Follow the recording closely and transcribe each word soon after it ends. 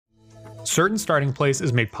Certain Starting Place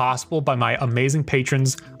is made possible by my amazing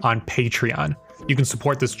patrons on Patreon. You can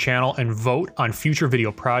support this channel and vote on future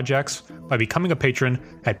video projects by becoming a patron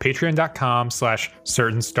at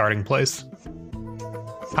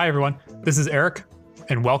patreon.com/certainstartingplace. Hi everyone, this is Eric,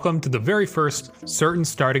 and welcome to the very first Certain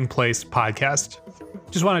Starting Place podcast.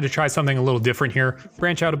 Just wanted to try something a little different here,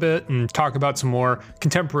 branch out a bit, and talk about some more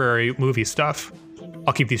contemporary movie stuff.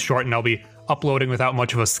 I'll keep these short and I'll be uploading without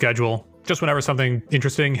much of a schedule, just whenever something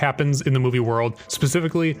interesting happens in the movie world,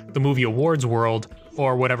 specifically the movie awards world,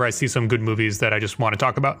 or whenever I see some good movies that I just want to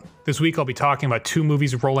talk about. This week I'll be talking about two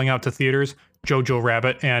movies rolling out to theaters, Jojo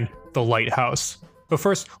Rabbit and The Lighthouse. But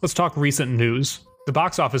first, let's talk recent news. The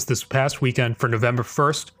box office this past weekend for November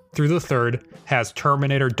 1st through the 3rd has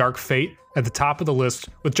Terminator Dark Fate at the top of the list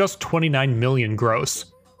with just 29 million gross.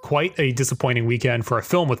 Quite a disappointing weekend for a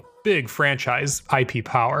film with big franchise IP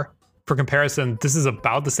power. For comparison, this is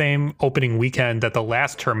about the same opening weekend that the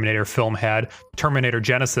last Terminator film had, Terminator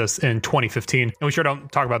Genisys in 2015, and we sure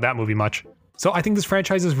don't talk about that movie much. So I think this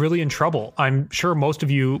franchise is really in trouble. I'm sure most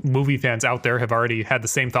of you movie fans out there have already had the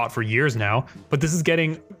same thought for years now, but this is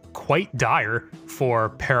getting quite dire for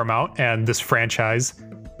Paramount and this franchise.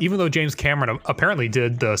 Even though James Cameron apparently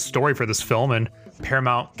did the story for this film and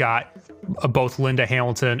Paramount got both Linda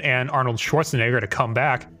Hamilton and Arnold Schwarzenegger to come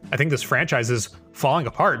back, I think this franchise is falling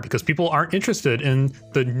apart because people aren't interested in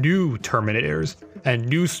the new Terminators and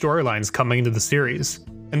new storylines coming into the series.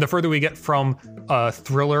 And the further we get from a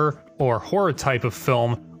thriller or horror type of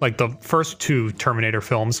film, like the first two Terminator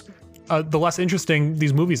films, the less interesting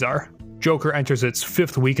these movies are. Joker enters its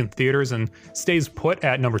 5th week in theaters and stays put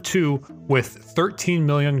at number 2 with 13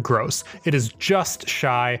 million gross. It is just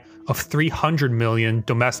shy of 300 million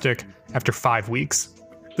domestic after 5 weeks.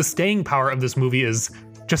 The staying power of this movie is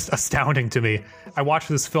just astounding to me. I watched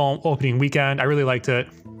this film opening weekend. I really liked it.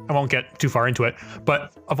 I won't get too far into it,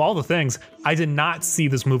 but of all the things, I did not see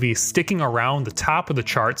this movie sticking around the top of the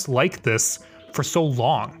charts like this for so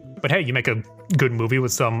long. But hey, you make a good movie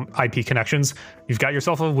with some IP connections, you've got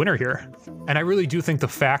yourself a winner here. And I really do think the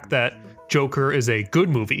fact that Joker is a good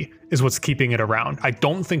movie is what's keeping it around. I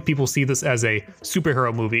don't think people see this as a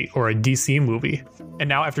superhero movie or a DC movie. And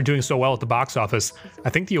now after doing so well at the box office, I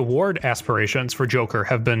think the award aspirations for Joker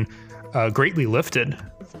have been greatly lifted.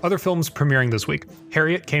 Other films premiering this week.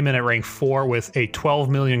 Harriet came in at rank 4 with a 12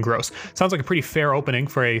 million gross. Sounds like a pretty fair opening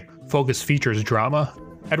for a Focus Features drama.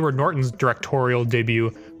 Edward Norton's directorial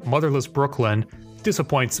debut, Motherless Brooklyn,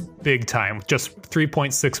 disappoints big time with just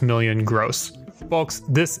 3.6 million gross. Folks,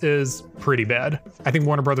 this is pretty bad. I think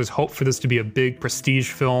Warner Brothers hoped for this to be a big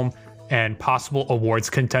prestige film and possible awards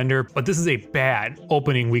contender, but this is a bad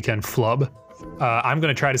opening weekend flub. I'm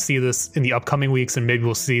going to try to see this in the upcoming weeks, and maybe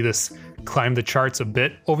we'll see this climb the charts a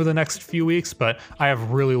bit over the next few weeks, but I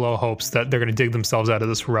have really low hopes that they're going to dig themselves out of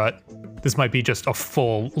this rut. This might be just a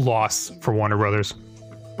full loss for Warner Brothers.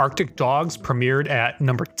 Arctic Dogs premiered at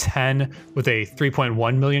number 10 with a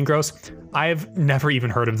 3.1 million gross. I've never even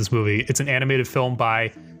heard of this movie. It's an animated film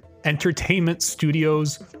by Entertainment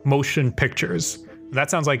Studios Motion Pictures. That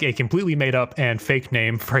sounds like a completely made up and fake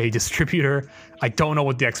name for a distributor. I don't know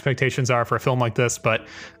what the expectations are for a film like this, but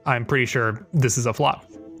I'm pretty sure this is a flop.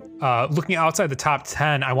 Looking outside the top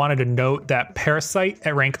 10, I wanted to note that Parasite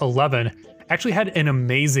at rank 11 actually had an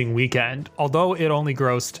amazing weekend, although it only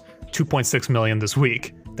grossed 2.6 million this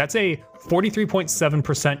week. That's a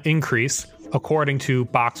 43.7% increase according to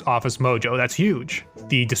Box Office Mojo. That's huge.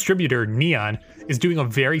 The distributor, Neon, is doing a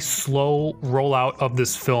very slow rollout of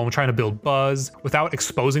this film, trying to build buzz without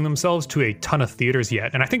exposing themselves to a ton of theaters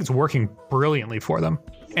yet, and I think it's working brilliantly for them.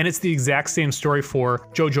 And it's the exact same story for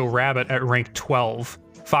Jojo Rabbit at rank 12.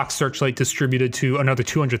 Fox Searchlight distributed to another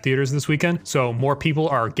 200 theaters this weekend, so more people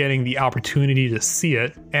are getting the opportunity to see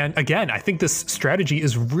it. And again, I think this strategy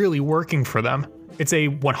is really working for them. It's a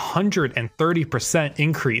 130%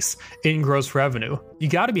 increase in gross revenue. You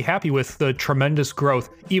gotta be happy with the tremendous growth,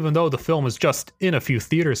 even though the film is just in a few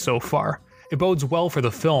theaters so far. It bodes well for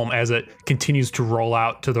the film as it continues to roll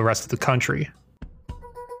out to the rest of the country.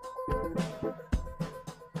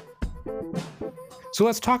 So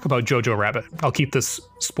let's talk about Jojo Rabbit. I'll keep this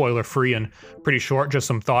spoiler-free and pretty short, just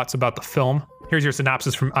some thoughts about the film. Here's your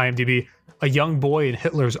synopsis from IMDb. A young boy in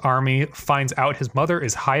Hitler's army finds out his mother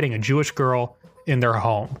is hiding a Jewish girl in their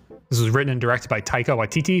home. This was written and directed by Taika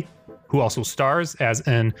Waititi, who also stars as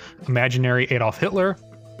an imaginary Adolf Hitler.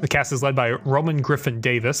 The cast is led by Roman Griffin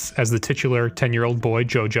Davis as the titular 10-year-old boy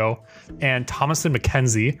Jojo, and Thomasin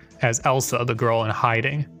McKenzie as Elsa, the girl in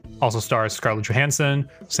hiding. Also stars Scarlett Johansson,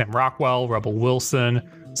 Sam Rockwell, Rebel Wilson,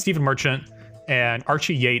 Stephen Merchant, and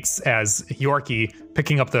Archie Yates as Yorkie,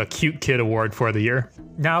 picking up the Cute Kid Award for the year.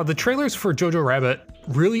 Now, the trailers for Jojo Rabbit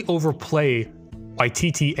really overplay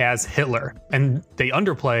Waititi as Hitler, and they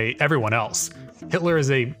underplay everyone else. Hitler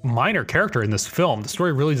is a minor character in this film. The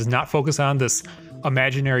story really does not focus on this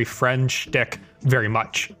imaginary friend shtick very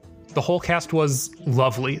much. The whole cast was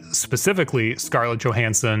lovely, specifically Scarlett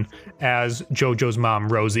Johansson as JoJo's mom,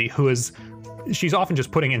 Rosie, she's often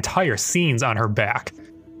just putting entire scenes on her back.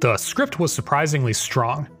 The script was surprisingly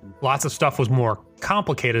strong. Lots of stuff was more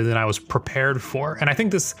complicated than I was prepared for, and I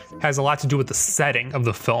think this has a lot to do with the setting of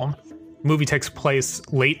the film. The movie takes place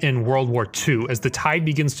late in World War II as the tide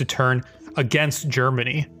begins to turn against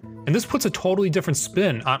Germany, and this puts a totally different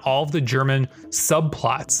spin on all of the German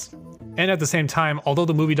subplots. And at the same time, although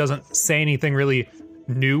the movie doesn't say anything really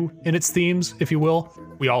new in its themes, if you will,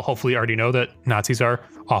 we all hopefully already know that Nazis are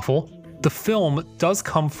awful. The film does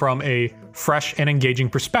come from a fresh and engaging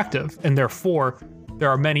perspective, and therefore there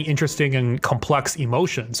are many interesting and complex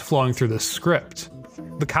emotions flowing through the script.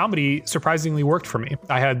 The comedy surprisingly worked for me.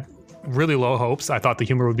 I had really low hopes. I thought the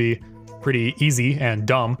humor would be pretty easy and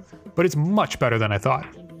dumb, but it's much better than I thought.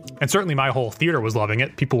 And certainly my whole theater was loving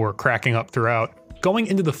it. People were cracking up throughout. Going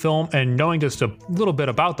into the film and knowing just a little bit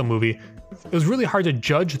about the movie, it was really hard to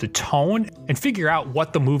judge the tone and figure out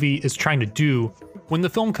what the movie is trying to do when the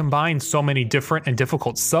film combines so many different and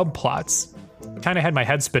difficult subplots. Kind of had my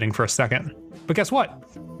head spinning for a second. But guess what?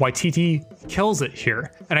 Waititi kills it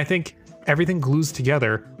here, and I think everything glues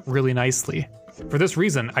together really nicely. For this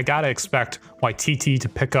reason, I gotta expect Waititi to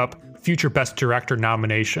pick up future Best Director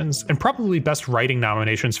nominations and probably Best Writing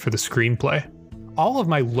nominations for the screenplay. All of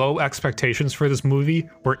my low expectations for this movie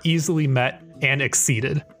were easily met and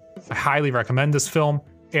exceeded. I highly recommend this film,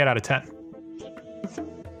 8 out of 10.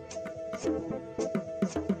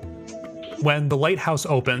 When The Lighthouse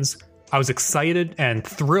opens, I was excited and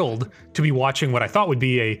thrilled to be watching what I thought would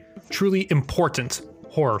be a truly important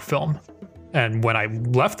horror film. And when I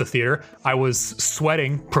left the theater, I was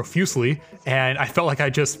sweating profusely, and I felt like I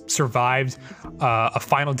just survived a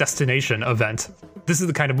Final Destination event. This is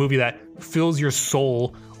the kind of movie that fills your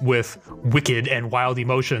soul with wicked and wild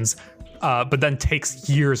emotions, but then takes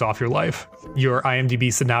years off your life. Your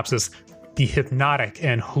IMDb synopsis: the hypnotic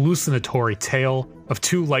and hallucinatory tale of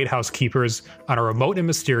two lighthouse keepers on a remote and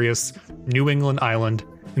mysterious New England island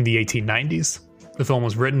in the 1890s. The film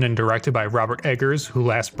was written and directed by Robert Eggers, who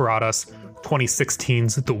last brought us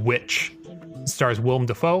 2016's The Witch. It stars Willem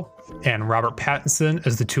Dafoe and Robert Pattinson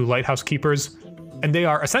as the two lighthouse keepers, and they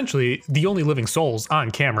are essentially the only living souls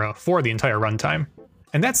on camera for the entire runtime.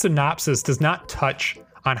 And that synopsis does not touch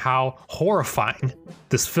on how horrifying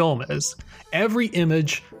this film is. Every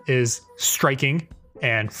image is striking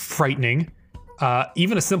and frightening.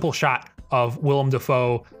 Even a simple shot of Willem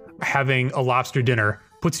Dafoe having a lobster dinner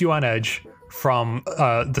puts you on edge from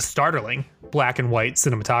the startling black and white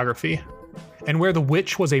cinematography. And where The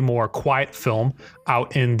Witch was a more quiet film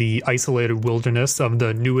out in the isolated wilderness of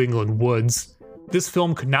the New England woods, this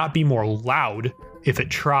film could not be more loud if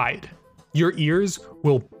it tried. Your ears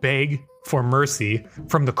will beg for mercy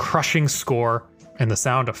from the crushing score and the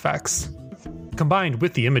sound effects. Combined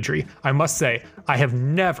with the imagery, I must say, I have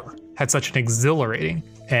never had such an exhilarating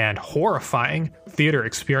and horrifying theater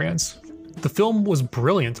experience. The film was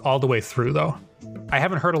brilliant all the way through, though. I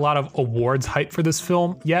haven't heard a lot of awards hype for this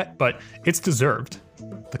film yet, but it's deserved.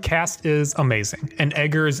 The cast is amazing, and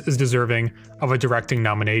Eggers is deserving of a directing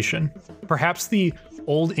nomination. Perhaps the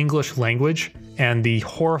Old English language and the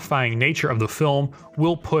horrifying nature of the film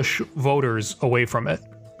will push voters away from it.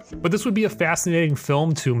 But this would be a fascinating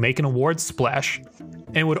film to make an awards splash,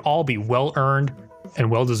 and would all be well-earned and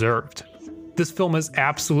well-deserved. This film is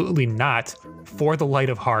absolutely not for the light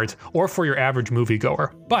of heart or for your average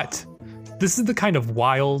moviegoer, but this is the kind of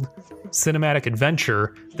wild cinematic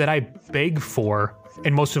adventure that I beg for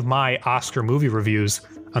in most of my Oscar movie reviews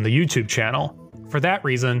on the YouTube channel. For that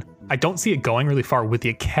reason, I don't see it going really far with the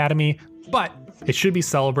Academy, but it should be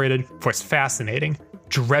celebrated for its fascinating,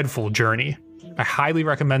 dreadful journey. I highly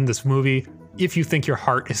recommend this movie if you think your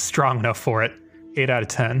heart is strong enough for it. 8 out of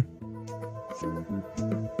 10.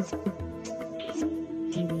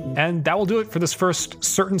 And that will do it for this first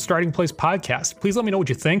Certain Starting Place podcast. Please let me know what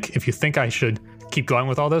you think. If you think I should keep going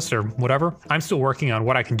with all this or whatever, I'm still working on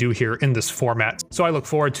what I can do here in this format. So I look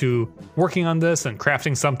forward to working on this and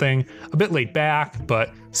crafting something a bit laid back,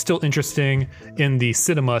 but still interesting in the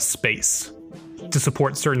cinema space. To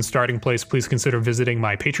support Certain Starting Place, please consider visiting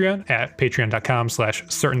my Patreon at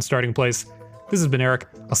patreon.com/certainstartingplace. This has been Eric.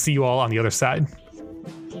 I'll see you all on the other side.